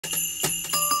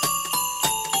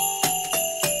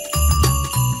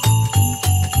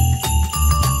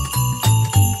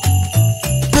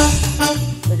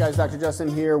guys, Dr. Justin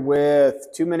here with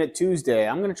 2 Minute Tuesday.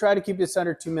 I'm going to try to keep this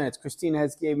under 2 minutes. Christina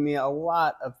has gave me a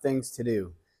lot of things to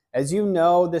do. As you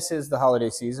know, this is the holiday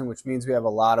season, which means we have a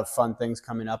lot of fun things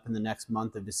coming up in the next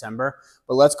month of December.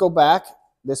 But let's go back.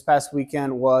 This past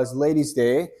weekend was Ladies'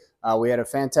 Day. We had a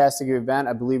fantastic event.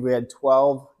 I believe we had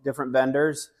 12 different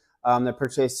vendors that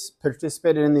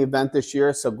participated in the event this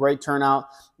year. So great turnout.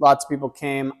 Lots of people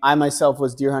came. I myself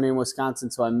was deer hunting in Wisconsin,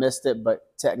 so I missed it, but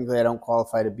technically I don't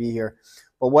qualify to be here.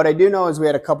 But what I do know is we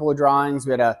had a couple of drawings.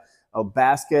 We had a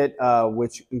basket,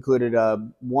 which included a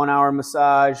 1-hour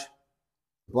massage,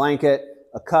 blanket,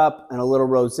 a cup, and a little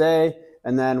rosé.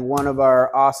 And then one of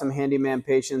our awesome handyman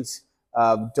patients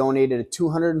donated a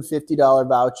 $250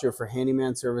 voucher for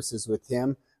handyman services with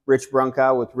him, Rich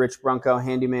Brunkow with Rich Brunkow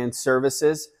Handyman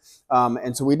Services.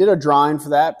 And so we did a drawing for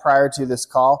that prior to this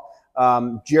call.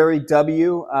 Jerry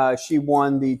W., she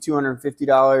won the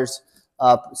 $250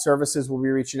 services. We'll be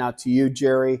reaching out to you,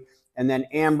 Jerry. And then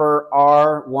Amber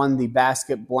R. won the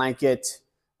basket, blanket,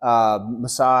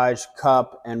 massage,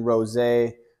 cup, and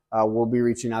rosé. We'll be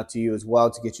reaching out to you as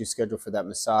well to get you scheduled for that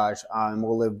massage. And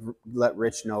we'll let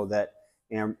Rich know that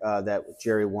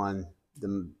Jerry won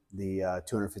the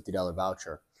 $250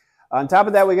 voucher. On top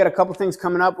of that, we got a couple things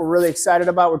coming up we're really excited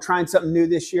about. We're trying something new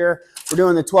this year. We're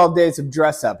doing the 12 days of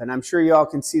dress up, and I'm sure you all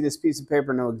can see this piece of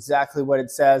paper, know exactly what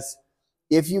it says.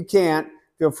 If you can't,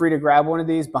 feel free to grab one of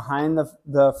these behind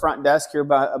the front desk here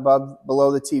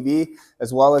below the TV,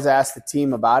 as well as ask the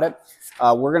team about it.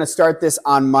 We're going to start this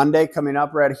on Monday, coming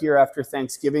up right here after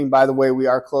Thanksgiving. By the way, we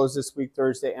are closed this week,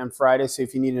 Thursday and Friday, so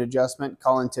if you need an adjustment,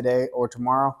 call in today or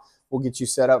tomorrow. We'll get you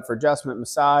set up for adjustment,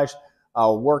 massage,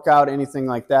 workout, anything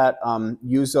like that.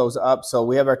 Use those up. So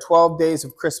we have our 12 days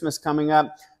of Christmas coming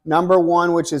up. Number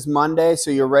one, which is Monday,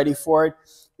 so you're ready for it,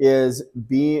 is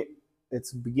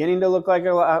it's beginning to look like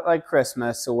a lot like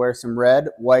Christmas. So wear some red,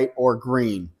 white, or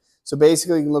green. So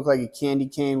basically, you can look like a candy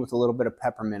cane with a little bit of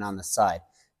peppermint on the side.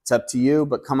 It's up to you,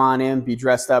 but come on in, be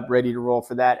dressed up, ready to roll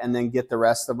for that, and then get the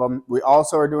rest of them. We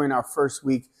also are doing our first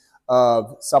week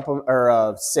of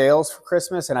sales for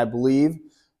Christmas, and I believe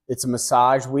it's a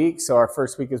massage week, so our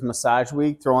first week is massage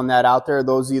week. Throwing that out there.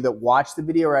 Those of you that watch the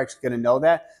video are actually going to know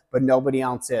that, but nobody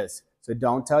else is. So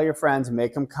don't tell your friends.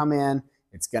 Make them come in.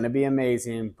 It's going to be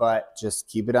amazing, but just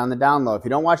keep it on the down low. If you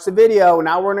don't watch the video,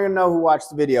 now we're going to know who watched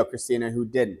the video, Christina, who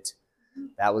didn't.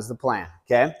 That was the plan,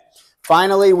 okay?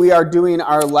 Finally, we are doing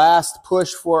our last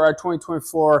push for our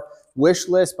 2024 wish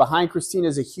list. Behind Christina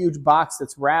is a huge box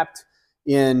that's wrapped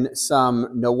in some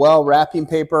Noel wrapping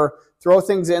paper. Throw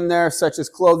things in there such as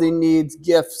clothing needs,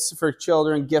 gifts for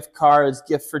children, gift cards,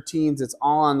 gift for teens. It's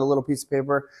all on the little piece of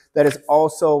paper that is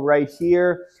also right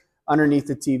here underneath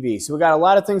the TV. So we got a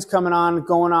lot of things going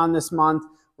on this month.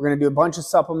 We're going to do a bunch of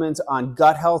supplements on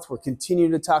gut health. We're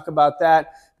continuing to talk about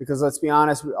that because let's be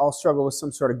honest, we all struggle with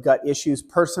some sort of gut issues.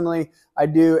 Personally, I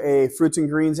do a fruits and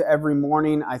greens every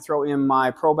morning. I throw in my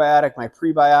probiotic, my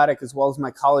prebiotic, as well as my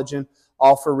collagen,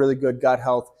 all for really good gut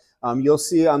health. You'll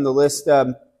see on the list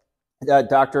that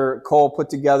Dr. Cole put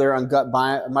together on gut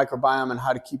microbiome and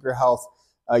how to keep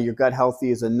your gut healthy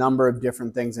is a number of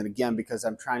different things. And again, because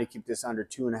I'm trying to keep this under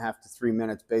 2.5 to 3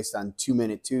 minutes based on 2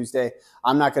 Minute Tuesday,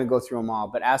 I'm not going to go through them all,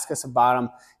 but ask us about them.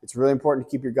 It's really important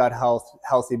to keep your gut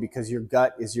healthy because your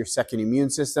gut is your second immune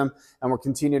system. And we're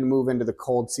continuing to move into the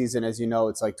cold season. As you know,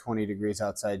 it's like 20 degrees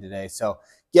outside today. So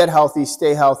get healthy,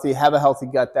 stay healthy, have a healthy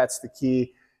gut. That's the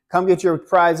key. Come get your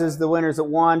prizes, the winners that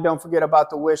won. Don't forget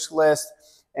about the wish list.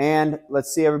 And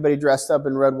let's see everybody dressed up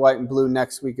in red, white, and blue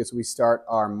next week as we start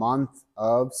our month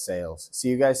of sales. See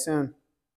you guys soon.